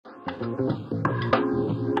Welcome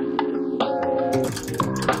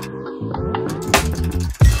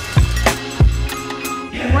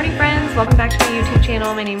back to my YouTube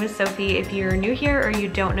channel. My name is Sophie. If you're new here or you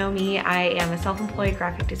don't know me, I am a self-employed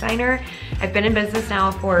graphic designer. I've been in business now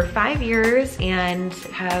for 5 years and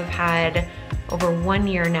have had over 1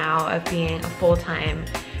 year now of being a full-time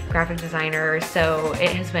graphic designer. So it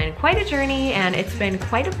has been quite a journey and it's been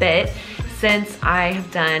quite a bit since I have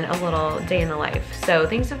done a little day in the life. So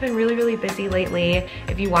things have been really busy lately.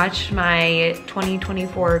 If you watched my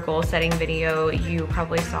 2024 goal setting video, you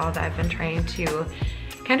probably saw that I've been trying to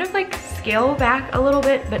kind of like scale back a little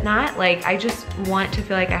bit, but not like, I just want to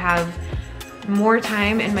feel like I have more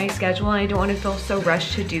time in my schedule and I don't want to feel so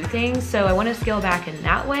rushed to do things. So I want to scale back in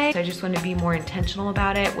that way. So I just want to be more intentional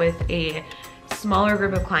about it with a smaller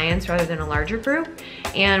group of clients rather than a larger group.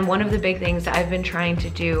 And one of the big things that I've been trying to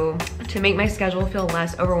do to make my schedule feel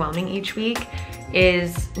less overwhelming each week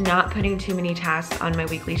is not putting too many tasks on my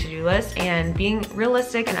weekly to-do list and being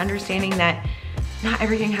realistic and understanding that not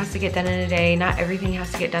everything has to get done in a day, not everything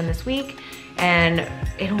has to get done this week, and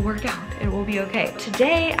it'll work out, it will be okay.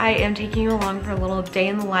 Today, I am taking you along for a little day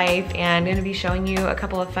in the life and I'm gonna be showing you a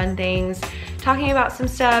couple of fun things, talking about some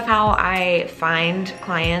stuff, how I find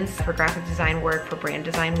clients for graphic design work, for brand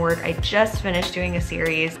design work. I just finished doing a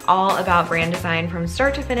series all about brand design from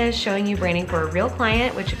start to finish, showing you branding for a real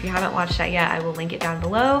client, which if you haven't watched that yet, I will link it down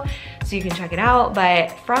below so you can check it out.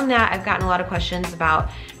 But from that, I've gotten a lot of questions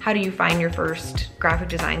about how do you find your first graphic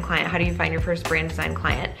design client? How do you find your first brand design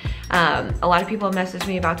client? A lot of people have messaged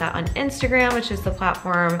me about that on Instagram, which is the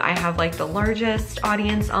platform I have like the largest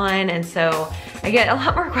audience on. And so I get a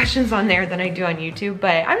lot more questions on there than I do on YouTube,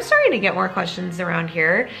 but I'm starting to get more questions around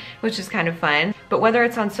here, which is kind of fun. But whether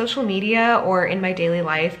it's on social media or in my daily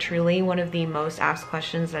life, truly one of the most asked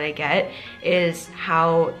questions that I get is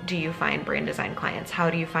how do you find brand design clients? How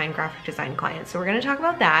do you find graphic design clients? So we're gonna talk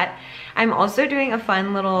about that. I'm also doing a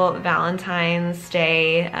fun little Valentine's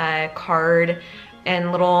Day card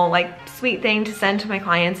and little like sweet thing to send to my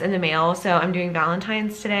clients in the mail. So I'm doing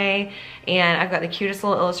Valentine's today and I've got the cutest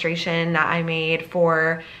little illustration that I made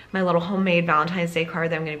for my little homemade Valentine's Day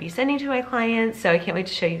card that I'm gonna be sending to my clients. So I can't wait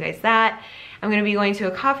to show you guys that. I'm gonna be going to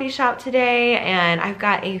a coffee shop today and I've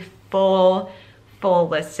got a full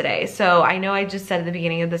list today. So I know I just said at the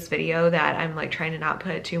beginning of this video that I'm like trying to not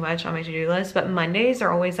put too much on my to-do list, but Mondays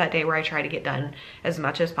are always that day where I try to get done as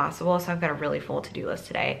much as possible. So I've got a really full to-do list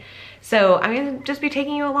today. So I'm gonna just be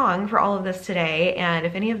taking you along for all of this today. And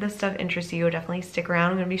if any of this stuff interests you, definitely stick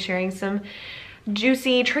around. I'm gonna be sharing some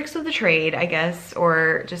juicy tricks of the trade, I guess,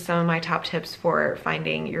 or just some of my top tips for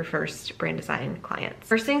finding your first brand design clients.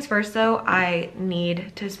 First things first though, I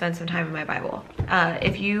need to spend some time in my Bible.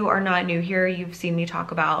 If you are not new here, you've seen me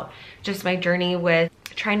talk about just my journey with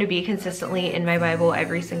trying to be consistently in my Bible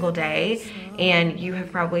every single day. And you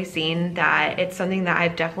have probably seen that it's something that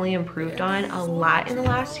I've definitely improved on a lot in the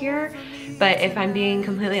last year. But if I'm being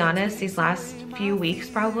completely honest, these last few weeks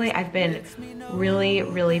probably, I've been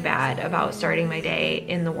really bad about starting my day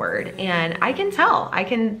in the Word. And I can tell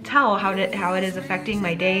how it is affecting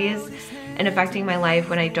my days and affecting my life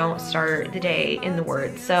when I don't start the day in the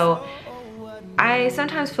Word. So I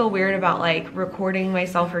sometimes feel weird about like recording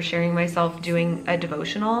myself or sharing myself doing a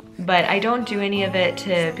devotional, but I don't do any of it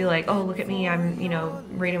to be like, oh, look at me, I'm, you know,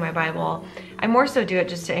 reading my Bible. I more so do it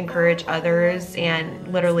just to encourage others and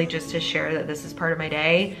literally just to share that this is part of my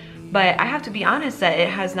day. But I have to be honest that it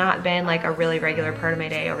has not been like a really regular part of my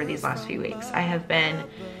day over these last few weeks. I have been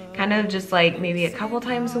kind of just like maybe a couple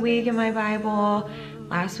times a week in my Bible.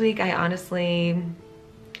 Last week, I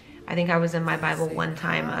think I was in my Bible one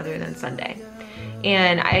time other than Sunday.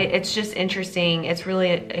 And it's just interesting. It's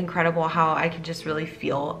really incredible how I can just really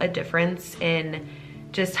feel a difference in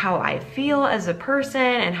just how I feel as a person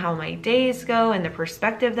and how my days go and the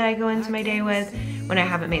perspective that I go into my day with when I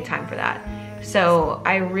haven't made time for that. So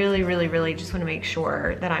I really just want to make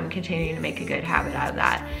sure that I'm continuing to make a good habit out of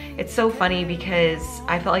that. It's so funny because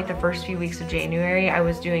I felt like the first few weeks of January, I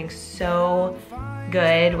was doing so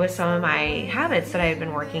good with some of my habits that I had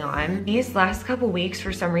been working on. These last couple weeks,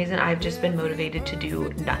 for some reason, I've just been motivated to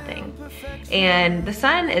do nothing. And the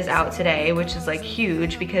sun is out today, which is like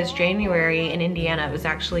huge because January in Indiana was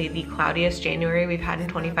actually the cloudiest January we've had in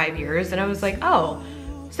 25 years. And I was like, oh,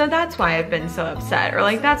 so that's why I've been so upset, or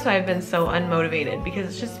like that's why I've been so unmotivated, because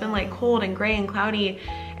it's just been like cold and gray and cloudy.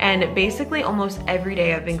 And basically almost every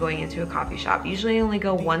day I've been going into a coffee shop. Usually I only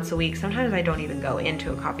go once a week. Sometimes I don't even go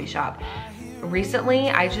into a coffee shop. Recently,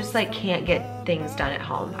 I just like can't get things done at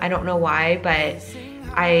home. I don't know why, but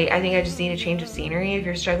I think I just need a change of scenery. If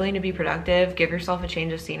you're struggling to be productive, give yourself a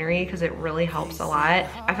change of scenery because it really helps a lot.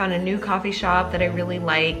 I found a new coffee shop that I really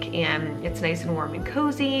like, and it's nice and warm and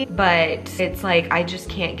cozy, but it's like I just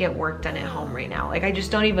can't get work done at home right now. Like I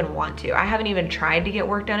just don't even want to. I haven't even tried to get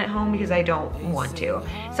work done at home because I don't want to.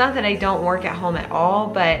 It's not that I don't work at home at all,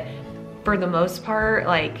 but for the most part,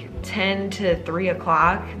 like 10 to 3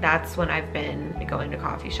 o'clock, that's when I've been going to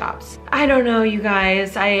coffee shops. I don't know, you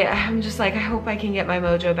guys. I'm just like, I hope I can get my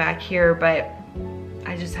mojo back here, but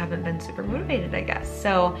I just haven't been super motivated, I guess.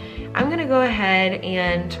 So I'm gonna go ahead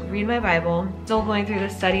and read my Bible. Still going through the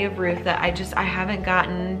study of Ruth that I haven't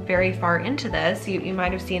gotten very far into this. You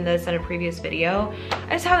might have seen this in a previous video.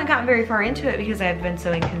 I just haven't gotten very far into it because I've been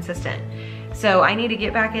so inconsistent. So I need to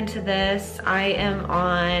get back into this. I am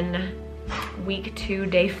on week 2,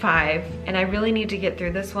 day 5, and I really need to get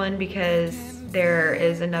through this one because there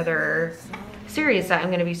is another series that I'm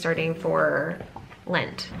going to be starting for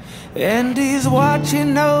Lent. And he's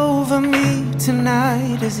watching over me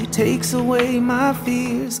tonight as he takes away my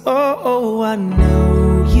fears. Oh, I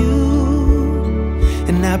know you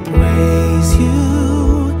and I praise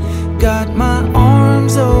you. Got my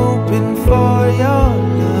arms open for your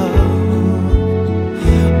love.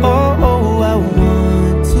 Oh, I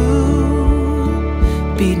want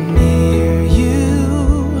to be near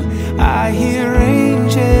you. I hear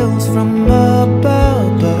angels from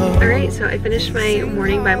above. Alright, so I finished my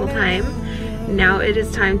morning Bible time. Now it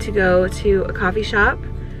is time to go to a coffee shop.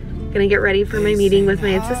 I'm gonna get ready for my meeting with my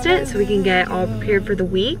assistant so we can get all prepared for the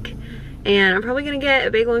week. And I'm probably gonna get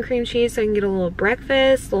a bagel and cream cheese so I can get a little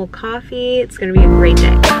breakfast, a little coffee. It's gonna be a great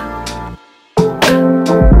day.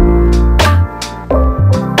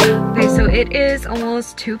 So it is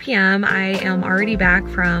almost 2 p.m. I am already back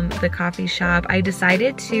from the coffee shop. I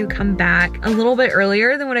decided to come back a little bit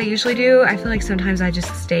earlier than what I usually do. I feel like sometimes I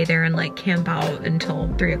just stay there and like camp out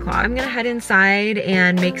until 3 o'clock. I'm gonna head inside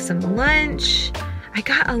and make some lunch. I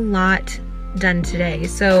got a lot done today.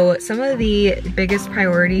 So some of the biggest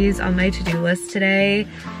priorities on my to-do list today,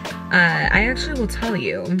 I actually will tell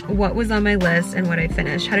you what was on my list and what I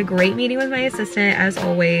finished. Had a great meeting with my assistant as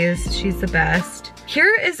always. She's the best.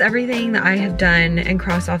 Here is everything that I have done and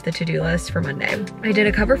crossed off the to-do list for Monday. I did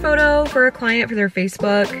a cover photo for a client for their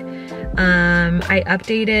Facebook. I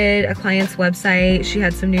updated a client's website. She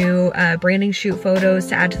had some new branding shoot photos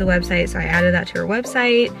to add to the website, so I added that to her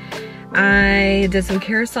website. I did some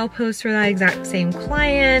carousel posts for that exact same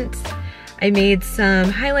client. I made some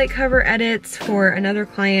highlight cover edits for another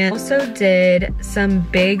client. Also did some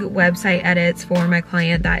big website edits for my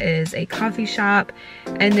client that is a coffee shop,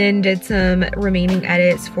 and then did some remaining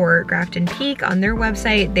edits for Grafton Peak on their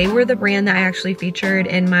website. They were the brand that I actually featured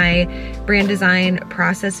in my brand design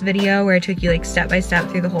process video where I took you like step by step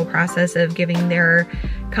through the whole process of giving their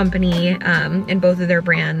company and both of their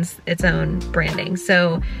brands its own branding.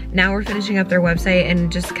 So now we're finishing up their website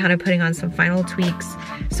and just kind of putting on some final tweaks.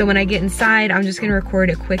 So when I get inside, I'm just gonna record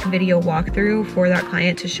a quick video walkthrough for that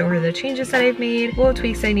client to show her the changes that I've made, little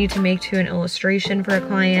tweaks I need to make to an illustration for a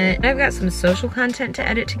client. And I've got some social content to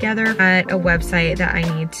edit together at a website that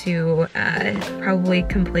I need to probably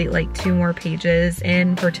complete like 2 more pages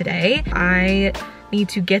in for today. I need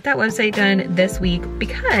to get that website done this week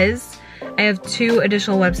because I have 2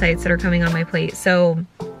 additional websites that are coming on my plate. So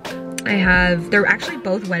they're actually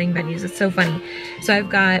both wedding venues. It's so funny. So I've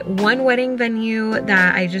got one wedding venue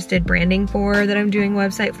that I just did branding for that I'm doing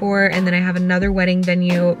website for, and then I have another wedding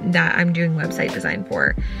venue that I'm doing website design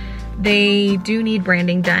for. They do need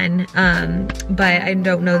branding done, but I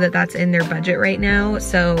don't know that that's in their budget right now.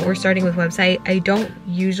 So we're starting with website. I don't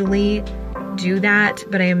usually do that,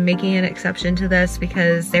 but I am making an exception to this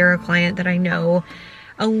because they're a client that I know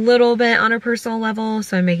a little bit on a personal level,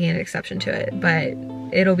 so I'm making an exception to it. But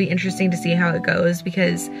it'll be interesting to see how it goes,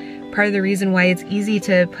 because part of the reason why it's easy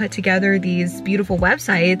to put together these beautiful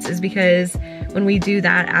websites is because when we do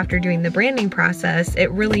that after doing the branding process,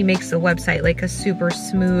 it really makes the website like a super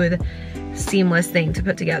smooth, seamless thing to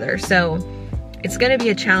put together. So it's gonna be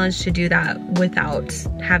a challenge to do that without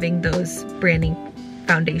having those branding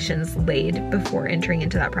foundations laid before entering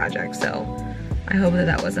into that project. So I hope that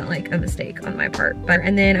that wasn't like a mistake on my part.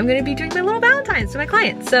 And then I'm gonna be doing my little valentines to my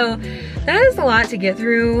clients. So that is a lot to get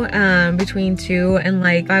through between 2 and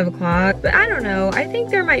like 5 o'clock. But I don't know, I think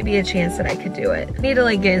there might be a chance that I could do it. I need to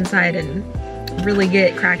like get inside and really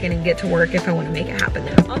get cracking and get to work if I wanna make it happen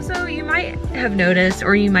now. Also, you might have noticed,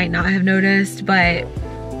 or you might not have noticed, but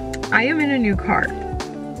I am in a new car.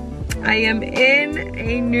 I am in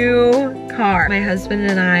a new car. My husband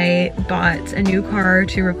and I bought a new car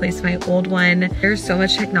to replace my old one. There's so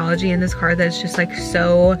much technology in this car that's just like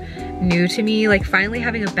so new to me. Like finally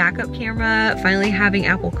having a backup camera, finally having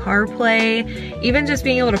Apple CarPlay, even just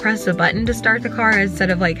being able to press a button to start the car instead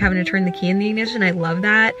of like having to turn the key in the ignition. I love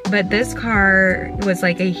that. But this car was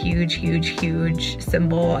like a huge, huge, huge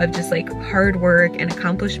symbol of just like hard work and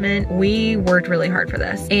accomplishment. We worked really hard for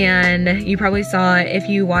this. And you probably saw, if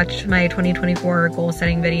you watched my 2024 goal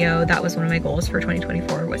setting video, that was one of my goals for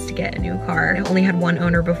 2024 was to get a new car. I only had one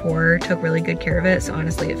owner before, took really good care of it. So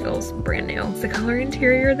honestly, it feels brand new. It's the color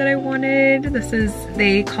interior that I wanted. This is,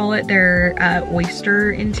 they call it their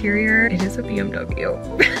oyster interior. It is a BMW.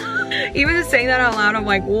 Even just saying that out loud, I'm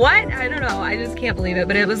like, what? I don't know. I just can't believe it.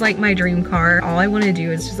 But it was like my dream car. All I want to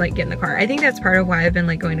do is just like get in the car. I think that's part of why I've been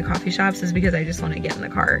like going to coffee shops, is because I just want to get in the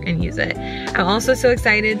car and use it. I'm also so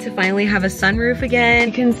excited to finally have a sunroof again.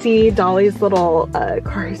 You can see Dolly's little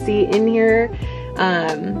car seat in here.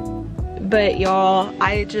 But y'all,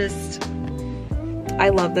 I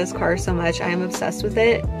love this car so much. I am obsessed with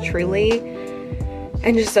it, truly.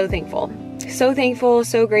 I'm just so thankful. So thankful,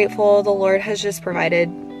 so grateful. The Lord has just provided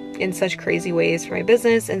in such crazy ways for my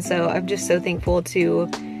business, and so I'm just so thankful to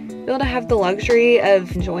be able to have the luxury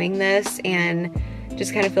of enjoying this, and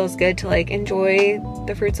just kind of feels good to like enjoy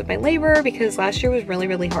the fruits of my labor, because last year was really,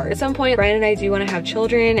 really hard. At some point, Brian and I do want to have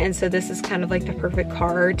children, and so this is kind of like the perfect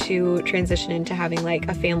car to transition into having like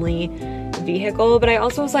a family vehicle. But I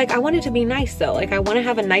also was like, I want it to be nice though. Like I want to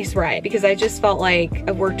have a nice ride, because I just felt like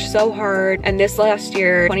I've worked so hard, and this last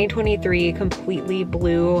year, 2023, completely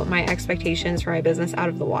blew my expectations for my business out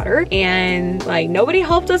of the water. And like nobody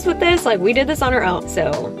helped us with this. Like we did this on our own.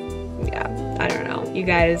 So yeah, I don't know. You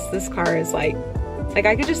guys, this car is like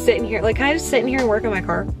I could just sit in here. Like, can I just sit in here and work on my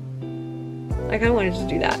car? I kind of want to just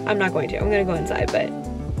do that. I'm not going to. I'm going to go inside, but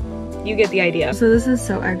you get the idea. So this is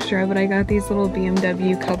so extra, but I got these little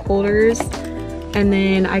BMW cup holders. And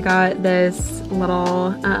then I got this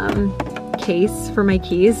little case for my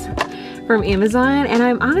keys from Amazon. And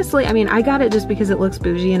I'm honestly, I mean, I got it just because it looks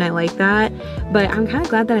bougie and I like that. But I'm kind of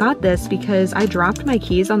glad that I got this, because I dropped my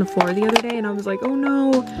keys on the floor the other day and I was like, oh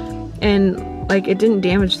no. And like it didn't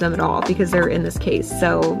damage them at all because they're in this case.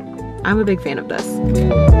 So I'm a big fan of this.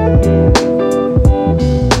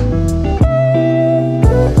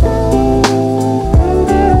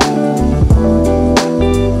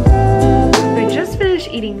 I just finished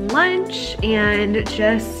eating lunch and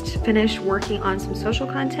just finished working on some social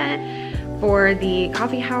content for the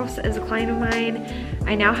coffee house as a client of mine.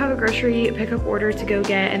 I now have a grocery pickup order to go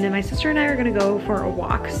get, and then my sister and I are gonna go for a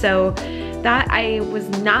walk. So that I was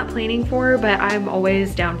not planning for, but I'm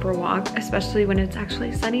always down for a walk, especially when it's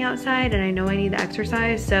actually sunny outside and I know I need the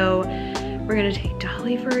exercise. So we're gonna take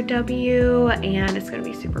Dolly for a W, and it's gonna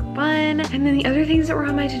be super fun. And then the other things that were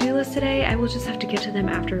on my to-do list today, I will just have to get to them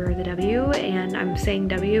after the W. And I'm saying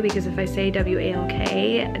W because if I say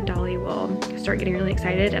W-A-L-K, Dolly will start getting really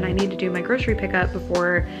excited, and I need to do my grocery pickup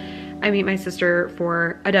before I meet my sister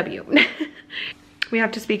for a W. We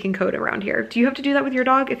have to speak in code around here. Do you have to do that with your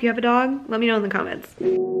dog? If you have a dog, let me know in the comments.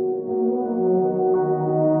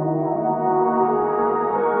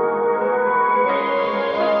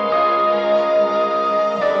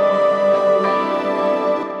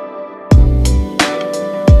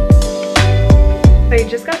 I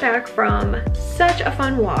just got back from such a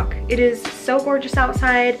fun walk. It is so gorgeous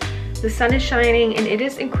outside. The sun is shining, and it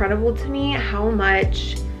is incredible to me how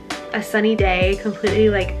much a sunny day completely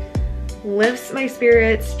like lifts my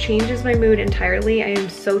spirits, changes my mood entirely. I am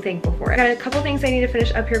so thankful for it. I got a couple things I need to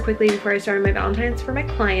finish up here quickly before I start my Valentine's for my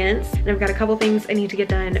clients. And I've got a couple things I need to get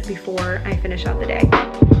done before I finish out the day.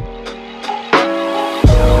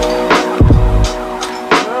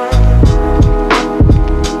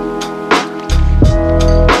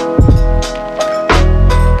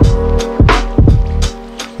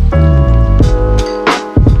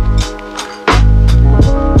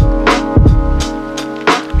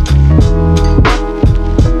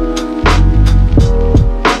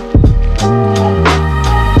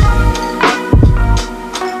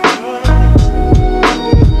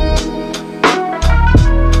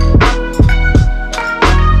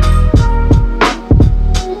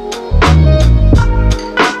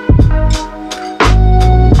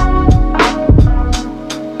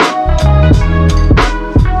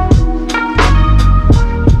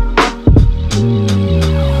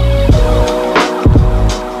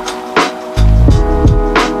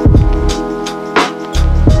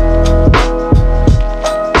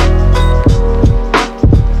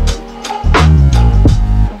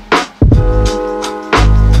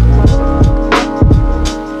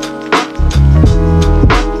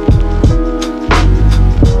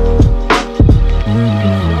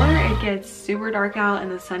 dark out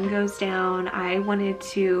and the sun goes down, I wanted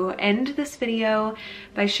to end this video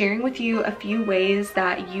by sharing with you a few ways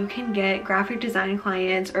that you can get graphic design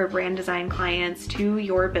clients or brand design clients to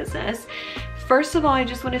your business. First of all, I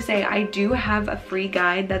just want to say I do have a free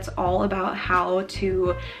guide that's all about how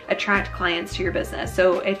to attract clients to your business.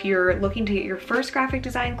 So if you're looking to get your first graphic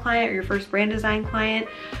design client or your first brand design client,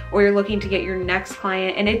 or you're looking to get your next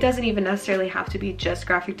client, and it doesn't even necessarily have to be just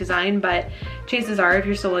graphic design, but chances are if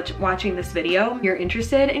you're still watching this video, you're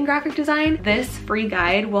interested in graphic design, this free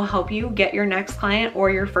guide will help you get your next client or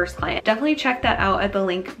your first client. Definitely check that out at the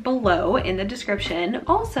link below in the description.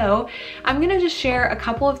 Also, I'm gonna just share a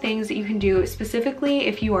couple of things that you can do specifically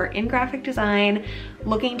if you are in graphic design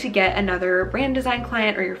looking to get another brand design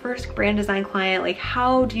client or your first brand design client. Like,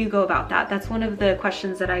 how do you go about that? That's one of the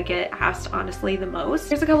questions that I get asked honestly the most.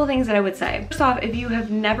 There's a couple things that I would say. First off, if you have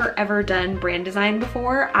never ever done brand design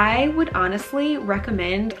before, I would honestly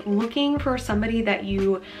recommend looking for somebody that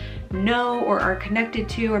you know or are connected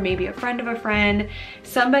to, or maybe a friend of a friend,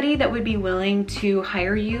 somebody that would be willing to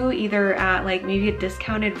hire you either at like maybe a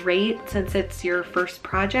discounted rate since it's your first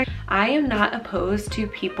project. I am not opposed to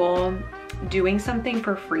people doing something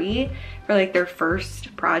for free for like their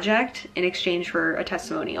first project in exchange for a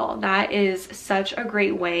testimonial. That is such a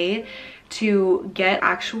great way to get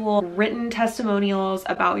actual written testimonials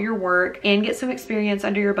about your work and get some experience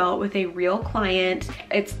under your belt with a real client.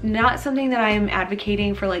 It's not something that I'm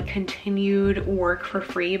advocating for like continued work for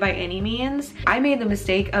free by any means. I made the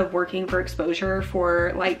mistake of working for exposure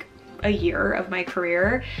for like a year of my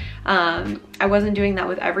career. I wasn't doing that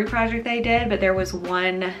with every project that I did, but there was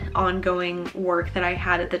one ongoing work that I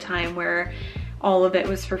had at the time where all of it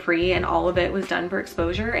was for free and all of it was done for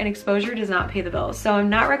exposure, and exposure does not pay the bills. So I'm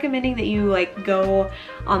not recommending that you like go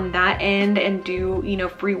on that end and do, you know,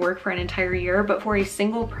 free work for an entire year, but for a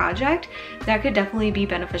single project, that could definitely be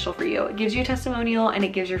beneficial for you. It gives you a testimonial and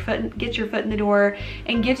it gets your foot in the door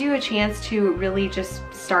and gives you a chance to really just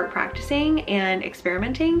start practicing and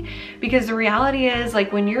experimenting. Because the reality is,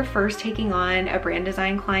 like, when you're first taking on a brand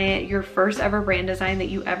design client, your first ever brand design that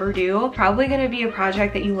you ever do, probably gonna be a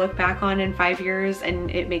project that you look back on in 5 years and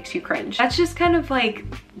it makes you cringe. That's just kind of like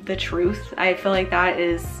the truth. I feel like that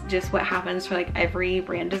is just what happens for like every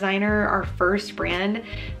brand designer. Our first brand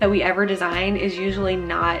that we ever design is usually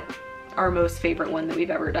not our most favorite one that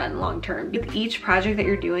we've ever done long term. With each project that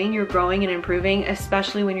you're doing, you're growing and improving,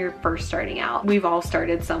 especially when you're first starting out. We've all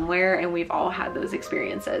started somewhere and we've all had those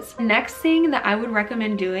experiences. Next thing that I would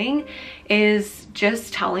recommend doing is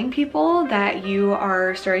just telling people that you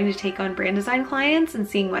are starting to take on brand design clients and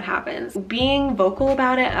seeing what happens. Being vocal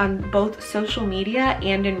about it on both social media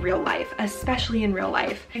and in real life, especially in real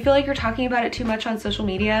life. If you feel like you're talking about it too much on social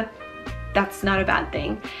media, that's not a bad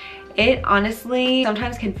thing. It honestly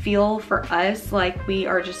sometimes can feel for us like we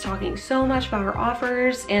are just talking so much about our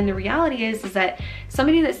offers, and the reality is that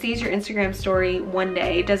somebody that sees your Instagram story one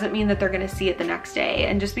day doesn't mean that they're gonna see it the next day.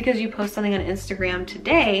 And just because you post something on Instagram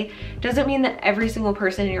today doesn't mean that every single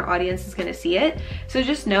person in your audience is gonna see it. So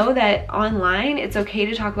just know that online, it's okay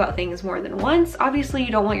to talk about things more than once. Obviously,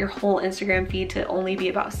 you don't want your whole Instagram feed to only be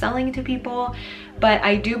about selling to people, but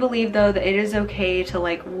I do believe though that it is okay to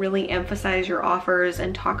like really emphasize your offers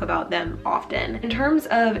and talk about them often. In terms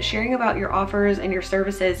of sharing about your offers and your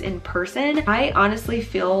services in person, I honestly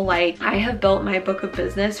feel like I have built my book of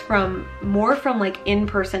business more from like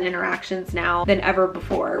in-person interactions now than ever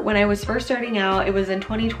before. When I was first starting out, it was in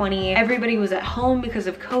 2020. Everybody was at home because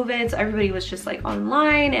of COVID, so everybody was just like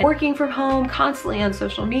online and working from home, constantly on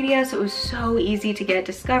social media, so it was so easy to get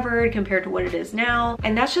discovered compared to what it is now.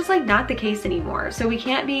 And that's just like not the case anymore. So we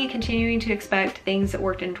can't be continuing to expect things that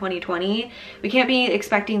worked in 2020. We can't be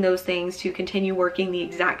expecting those things to continue working the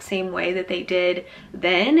exact same way that they did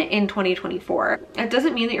then in 2024. It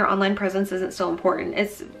doesn't mean that your online presence isn't still important.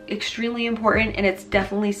 It's extremely important, and it's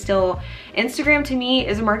definitely still, Instagram to me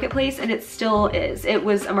is a marketplace, and it still is. It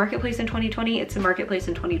was a marketplace in 2020, it's a marketplace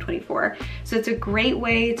in 2024. So it's a great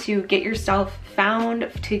way to get yourself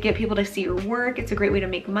found, to get people to see your work. It's a great way to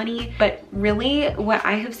make money. But really what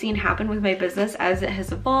I have seen happen with my business as it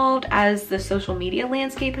has evolved, as the social media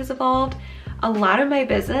landscape has evolved, a lot of my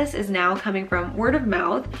business is now coming from word of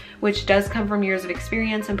mouth, which does come from years of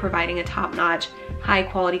experience and providing a top-notch,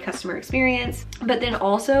 high-quality customer experience, but then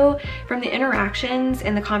also from the interactions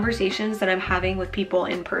and the conversations that I'm having with people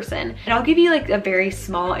in person. And I'll give you like a very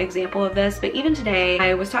small example of this, but even today,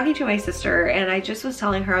 I was talking to my sister and I just was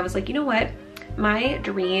telling her, I was like, you know what? My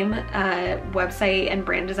dream website and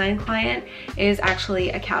brand design client is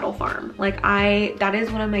actually a cattle farm. Like that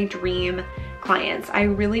is one of my dream clients. I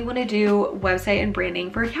really want to do website and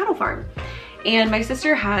branding for a cattle farm. And my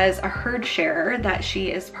sister has a herd share that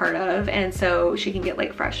she is part of, and so she can get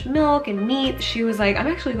like fresh milk and meat. She was like, I'm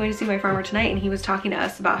actually going to see my farmer tonight, and he was talking to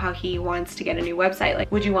us about how he wants to get a new website.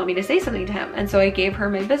 Like, would you want me to say something to him? And so I gave her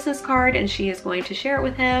my business card and she is going to share it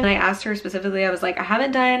with him. And I asked her specifically, I was like, I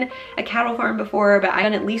haven't done a cattle farm before, but I've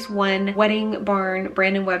done at least one wedding barn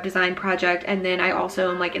brand and web design project, and then I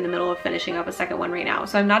also am like in the middle of finishing up a second one right now.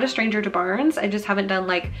 So I'm not a stranger to barns, I just haven't done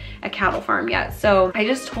like a cattle farm yet. So I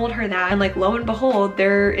just told her that, and like lo and behold,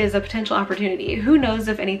 there is a potential opportunity. Who knows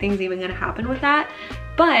if anything's even gonna happen with that?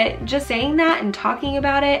 But just saying that and talking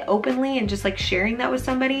about it openly and just like sharing that with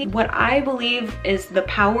somebody, what I believe is the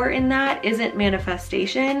power in that isn't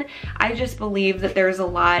manifestation. I just believe that there's a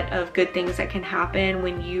lot of good things that can happen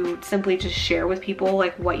when you simply just share with people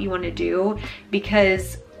like what you want to do,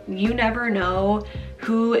 because you never know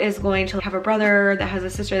who is going to have a brother that has a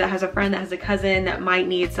sister that has a friend that has a cousin that might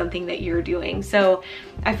need something that you're doing. So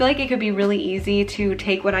I feel like it could be really easy to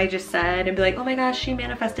take what I just said and be like, oh my gosh, she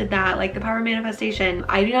manifested that, like the power of manifestation.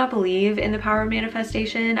 I do not believe in the power of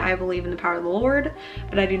manifestation. I believe in the power of the Lord,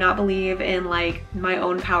 but I do not believe in like my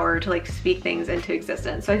own power to like speak things into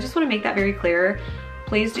existence. So I just want to make that very clear.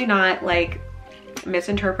 Please do not like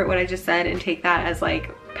misinterpret what I just said and take that as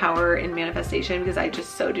like power in manifestation, because I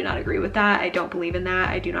just so do not agree with that. I don't believe in that.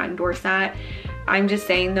 I do not endorse that. I'm just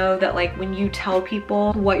saying though that like when you tell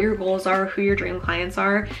people what your goals are, who your dream clients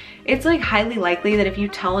are, it's like highly likely that if you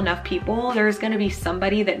tell enough people, there's going to be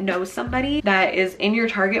somebody that knows somebody that is in your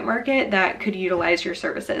target market that could utilize your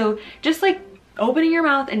services. So just like opening your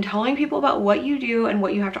mouth and telling people about what you do and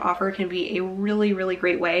what you have to offer can be a really, really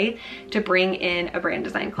great way to bring in a brand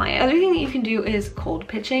design client. Other thing that you can do is cold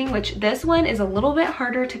pitching, which this one is a little bit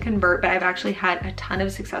harder to convert, but I've actually had a ton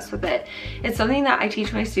of success with it. It's something that I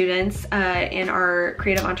teach my students in our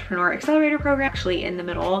Creative Entrepreneur Accelerator program, actually in the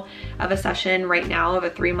middle of a session right now of a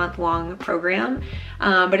 3-month-long program.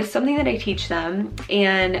 But it's something that I teach them.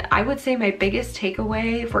 And I would say my biggest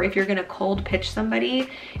takeaway for if you're gonna cold pitch somebody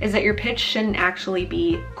is that your pitch shouldn't actually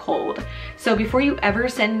be cold. So before you ever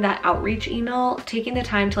send that outreach email, taking the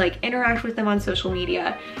time to like interact with them on social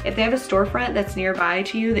media. If they have a storefront that's nearby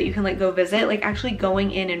to you that you can like go visit, like actually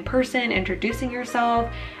going in person, introducing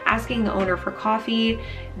yourself, asking the owner for coffee,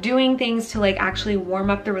 doing things to like actually warm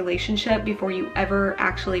up the relationship before you ever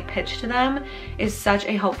actually pitch to them is such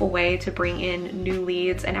a helpful way to bring in new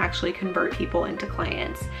leads and actually convert people into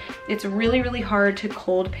clients. It's really, really hard to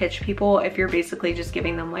cold pitch people if you're basically just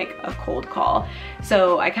giving them like a cold call.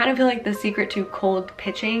 So I kind of feel like the secret to cold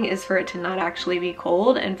pitching is for it to not actually be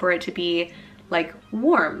cold and for it to be like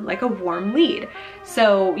warm, like a warm lead.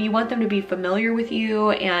 So you want them to be familiar with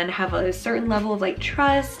you and have a certain level of like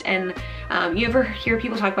trust. And you ever hear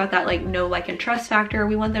people talk about that like know, like, and trust factor?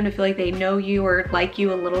 We want them to feel like they know you or like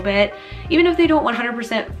you a little bit. Even if they don't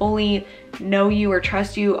 100% fully know you or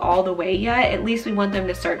trust you all the way yet, at least we want them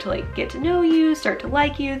to start to like get to know you, start to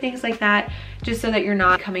like you, things like that, just so that you're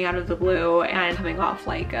not coming out of the blue and coming off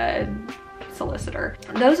like a solicitor.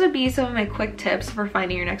 Those would be some of my quick tips for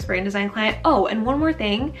finding your next brand design client. Oh, and one more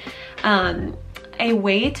thing, a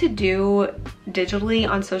way to do digitally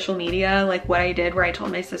on social media, like what I did where I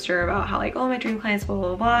told my sister about how like, oh, my dream clients, blah,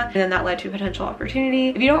 blah, blah, and then that led to a potential opportunity.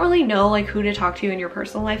 If you don't really know like who to talk to in your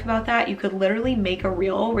personal life about that, you could literally make a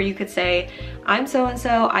reel where you could say, I'm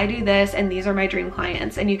so-and-so, I do this, and these are my dream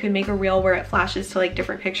clients. And you could make a reel where it flashes to like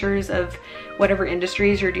different pictures of whatever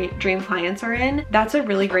industries your dream clients are in. That's a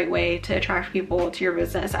really great way to attract people to your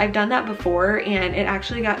business. I've done that before and it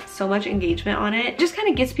actually got so much engagement on it. It just kind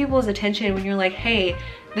of gets people's attention when you're like, hey,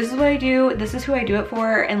 this is what I do, this is who I do it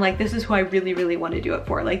for, and like this is who I really, really want to do it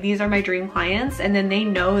for. Like these are my dream clients, and then they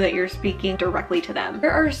know that you're speaking directly to them.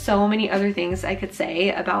 There are so many other things I could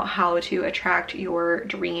say about how to attract your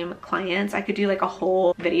dream clients. I could do like a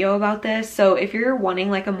whole video about this. So if you're wanting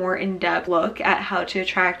like a more in-depth look at how to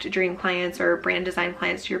attract dream clients or brand design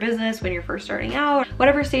clients to your business when you're first starting out,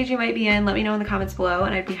 whatever stage you might be in, let me know in the comments below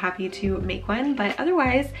and I'd be happy to make one. But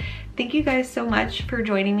otherwise, thank you guys so much for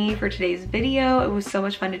joining me for today's video. It was so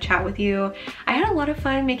much fun to chat with you. I had a lot of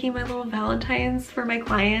fun making my little valentines for my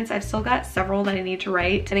clients. I've still got several that I need to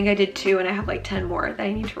write. I think I did 2 and I have like 10 more that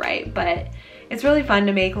I need to write, but it's really fun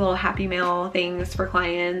to make little happy mail things for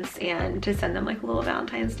clients and to send them like a little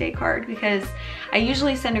Valentine's Day card, because I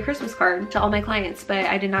usually send a Christmas card to all my clients, but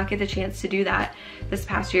I did not get the chance to do that this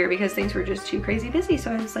past year because things were just too crazy busy.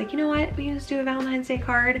 So I was like, you know what, we can just do a Valentine's Day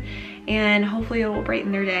card and hopefully it will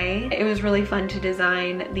brighten their day. It was really fun to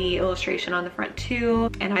design the illustration on the front too,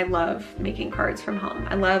 and I love making cards from home.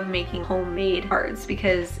 I love making homemade cards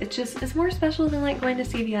because it's more special than like going to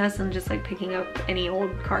CVS and just like picking up any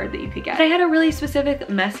old card that you could get. But I had a really really specific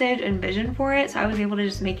message and vision for it, so I was able to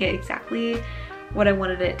just make it exactly what I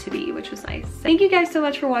wanted it to be, which was nice. Thank you guys so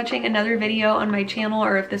much for watching another video on my channel,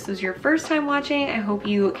 or if this was your first time watching, I hope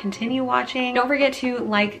you continue watching. Don't forget to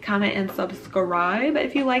like, comment, and subscribe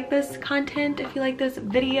if you like this content, if you like this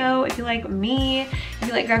video, if you like me, if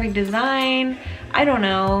you like graphic design. I don't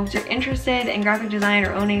know, if you're interested in graphic design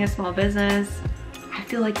or owning a small business, I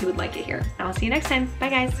feel like you would like it here. I'll see you next time. Bye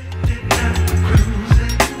guys.